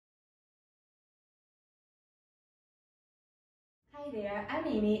Hi there, I'm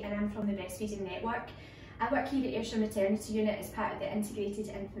Amy and I'm from the Breastfeeding Network. I work here at Ayrshire Maternity Unit as part of the Integrated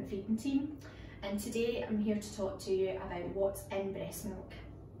Infant Feeding Team, and today I'm here to talk to you about what's in breast milk.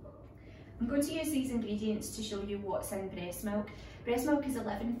 I'm going to use these ingredients to show you what's in breast milk. Breast milk is a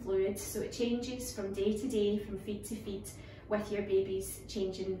living fluid, so it changes from day to day, from feed to feed, with your baby's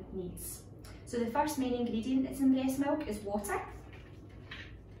changing needs. So the first main ingredient that's in breast milk is water.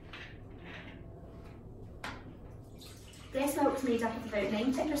 Breast milk is made up of about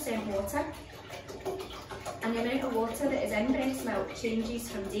 90% water, and the amount of water that is in breast milk changes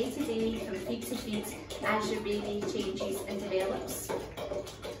from day to day, from feed to feed, as your baby changes and develops.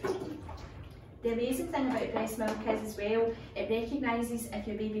 The amazing thing about breast milk is as well, it recognises if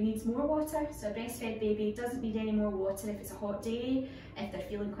your baby needs more water. So a breastfed baby doesn't need any more water if it's a hot day, if they're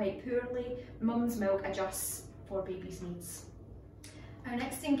feeling quite poorly. Mum's milk adjusts for baby's needs. Our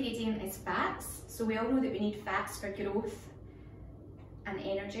next ingredient is fats. So we all know that we need fats for growth and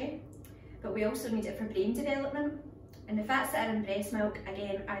energy, but we also need it for brain development. And the fats that are in breast milk,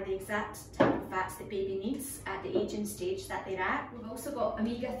 again, are the exact type of fats that baby needs at the aging stage that they're at. We've also got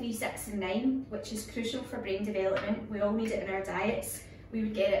omega-3, 6 and 9, which is crucial for brain development. We all need it in our diets. We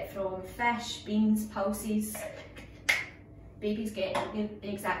would get it from fish, beans, pulses. Babies get the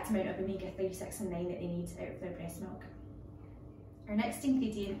exact amount of omega-3, 6 and 9 that they need out of their breast milk. Our next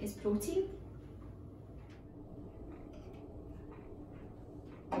ingredient is protein.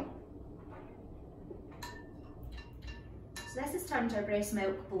 So this has turned our breast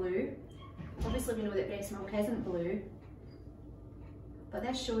milk blue. Obviously we know that breast milk isn't blue, but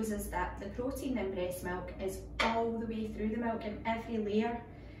this shows us that the protein in breast milk is all the way through the milk in every layer.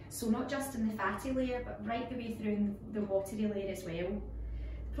 So not just in the fatty layer, but right the way through in the watery layer as well.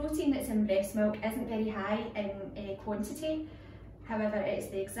 The protein that's in breast milk isn't very high in quantity. However, it's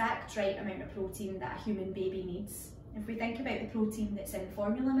the exact right amount of protein that a human baby needs. If we think about the protein that's in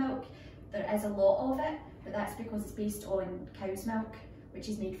formula milk, there is a lot of it, but that's because it's based on cow's milk, which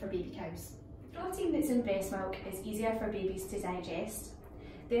is made for baby cows. Protein that's in breast milk is easier for babies to digest.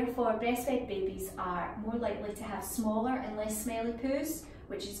 Therefore, breastfed babies are more likely to have smaller and less smelly poos,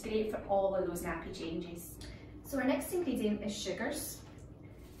 which is great for all of those nappy changes. So our next ingredient is sugars.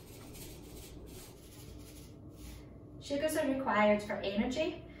 Sugars are required for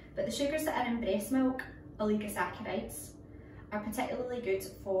energy, but the sugars that are in breast milk, oligosaccharides, are particularly good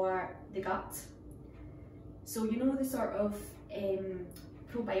for the gut. So you know the sort of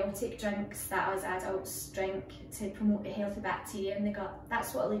probiotic drinks that us adults drink to promote the healthy bacteria in the gut?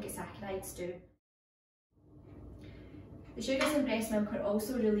 That's what oligosaccharides do. The sugars in breast milk are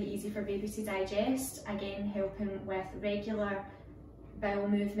also really easy for babies to digest, again helping with regular bowel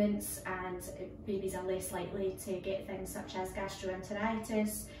movements, and babies are less likely to get things such as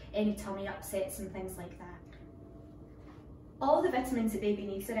gastroenteritis, any tummy upsets and things like that. All the vitamins the baby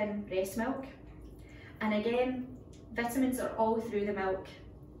needs are in breast milk, and again, vitamins are all through the milk,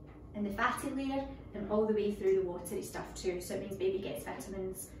 in the fatty layer and all the way through the watery stuff too, so it means baby gets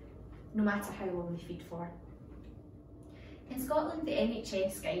vitamins no matter how long they feed for. In Scotland, the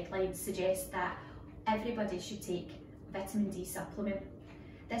NHS guidelines suggest that everybody should take vitamin D supplement.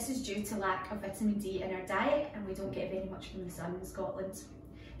 This is due to lack of vitamin D in our diet, and we don't get very much from the sun in Scotland.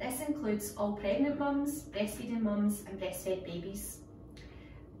 This includes all pregnant mums, breastfeeding mums and breastfed babies.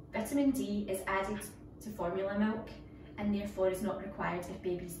 Vitamin D is added to formula milk and therefore is not required if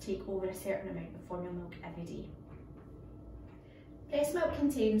babies take over a certain amount of formula milk every day. Breast milk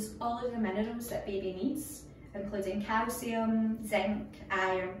contains all of the minerals that baby needs, including calcium, zinc,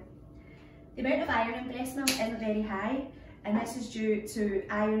 iron. The amount of iron in breast milk isn't very high, and this is due to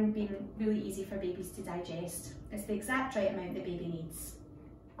iron being really easy for babies to digest. It's the exact right amount the baby needs.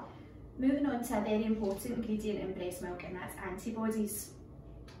 Moving on to a very important ingredient in breast milk, and that's antibodies.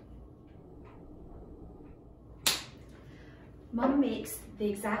 Mum makes the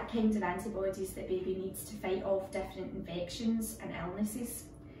exact kind of antibodies that baby needs to fight off different infections and illnesses.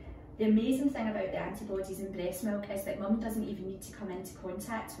 The amazing thing about the antibodies in breast milk is that mum doesn't even need to come into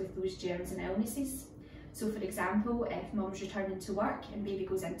contact with those germs and illnesses. So for example, if mum's returning to work and baby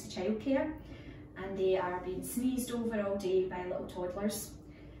goes into childcare and they are being sneezed over all day by little toddlers,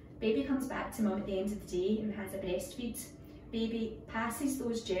 baby comes back to mum at the end of the day and has a breastfeed. Baby passes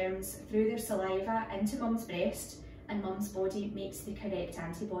those germs through their saliva into mum's breast, and mum's body makes the correct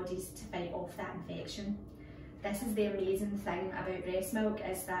antibodies to fight off that infection. This is the amazing thing about breast milk,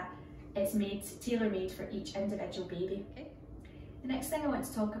 is that it's tailor-made for each individual baby. The next thing I want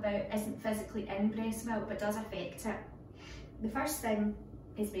to talk about isn't physically in breast milk, but does affect it. The first thing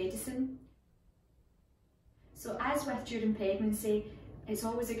is medicine. So as with during pregnancy, it's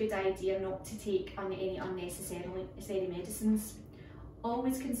always a good idea not to take any unnecessary medicines.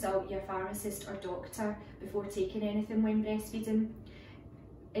 Always consult your pharmacist or doctor before taking anything when breastfeeding.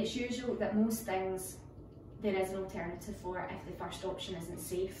 It's usual that most things there is an alternative for if the first option isn't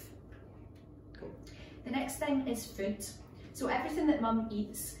safe. The next thing is food. So everything that mum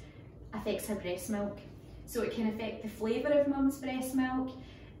eats affects her breast milk. So it can affect the flavour of mum's breast milk.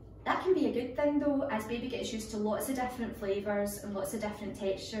 That can be a good thing though, as baby gets used to lots of different flavours and lots of different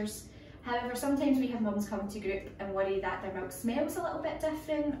textures. However, sometimes we have mums come to group and worry that their milk smells a little bit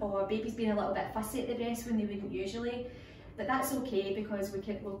different, or baby's been a little bit fussy at the breast when they wouldn't usually. But that's okay, because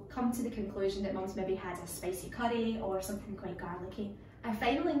we'll come to the conclusion that mum's maybe had a spicy curry or something quite garlicky. Our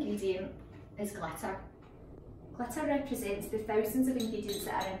final ingredient is glitter. Glitter represents the thousands of ingredients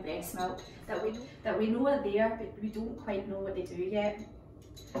that are in breast milk that we know are there, but we don't quite know what they do yet.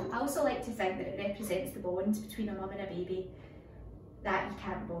 I also like to think that it represents the bond between a mum and a baby that you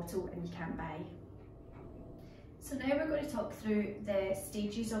can't bottle and you can't buy. So now we're going to talk through the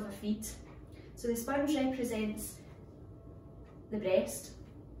stages of a feed. So the sponge represents the breast.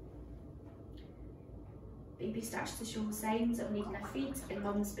 Baby starts to show signs of needing a feed and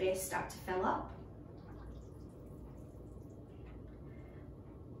mum's breasts start to fill up.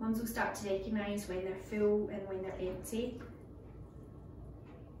 Mums will start to recognise when they're full and when they're empty.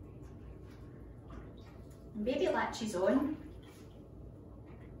 And baby latches on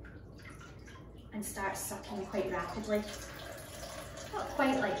and starts sucking quite rapidly. Not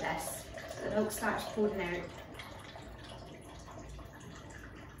quite like this. The milk starts pouring out.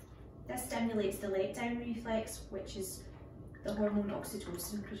 This stimulates the letdown reflex, which is the hormone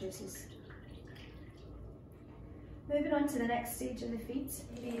oxytocin produces. Moving on to the next stage of the feed,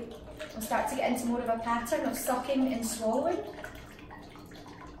 we'll start to get into more of a pattern of sucking and swallowing.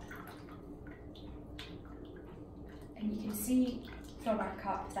 And you can see from our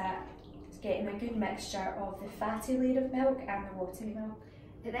cup that it's getting a good mixture of the fatty layer of milk and the watery milk.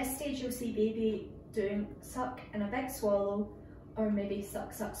 At this stage you'll see baby doing suck and a big swallow, or maybe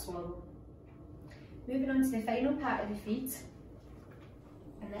suck, suck, swallow. Moving on to the final part of the feed,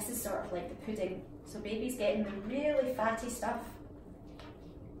 and this is sort of like the pudding. So baby's getting the really fatty stuff.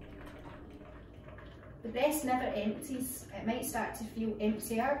 The breast never empties. It might start to feel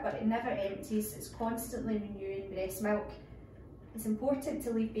emptier, but it never empties. It's constantly renewing breast milk. It's important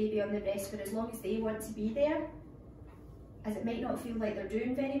to leave baby on the breast for as long as they want to be there, as it might not feel like they're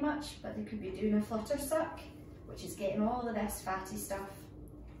doing very much, but they could be doing a flutter suck, which is getting all of this fatty stuff.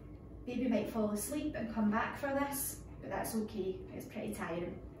 Baby might fall asleep and come back for this, but that's okay, it's pretty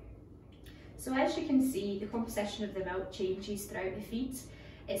tiring. So as you can see, the composition of the milk changes throughout the feed.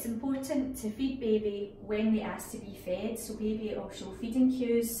 It's important to feed baby when they ask to be fed, so baby will show feeding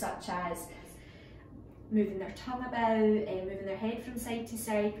cues such as moving their tongue about, moving their head from side to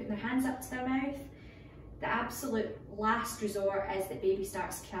side, putting their hands up to their mouth. The absolute last resort is that baby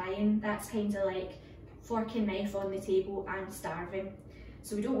starts crying. That's kind of like fork and knife on the table and starving.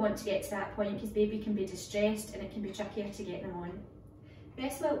 So we don't want to get to that point because baby can be distressed and it can be trickier to get them on.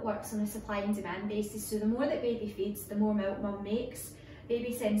 Breast milk works on a supply and demand basis, so the more that baby feeds, the more milk mum makes.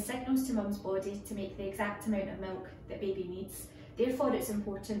 Baby sends signals to mum's body to make the exact amount of milk that baby needs. Therefore, it's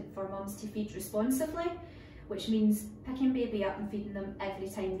important for mums to feed responsively, which means picking baby up and feeding them every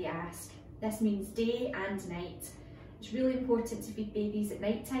time they ask. This means day and night. It's really important to feed babies at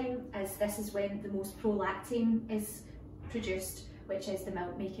night time, as this is when the most prolactin is produced, which is the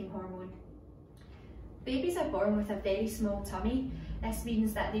milk making hormone. Babies are born with a very small tummy. This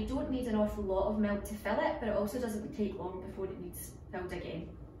means that they don't need an awful lot of milk to fill it, but it also doesn't take long before it needs filled again.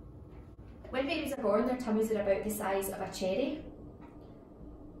 When babies are born, their tummies are about the size of a cherry,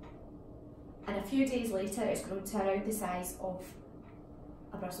 and a few days later it's grown to around the size of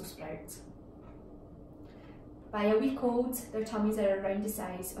a Brussels sprout. By a week old, their tummies are around the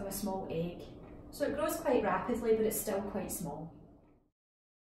size of a small egg. So it grows quite rapidly, but it's still quite small.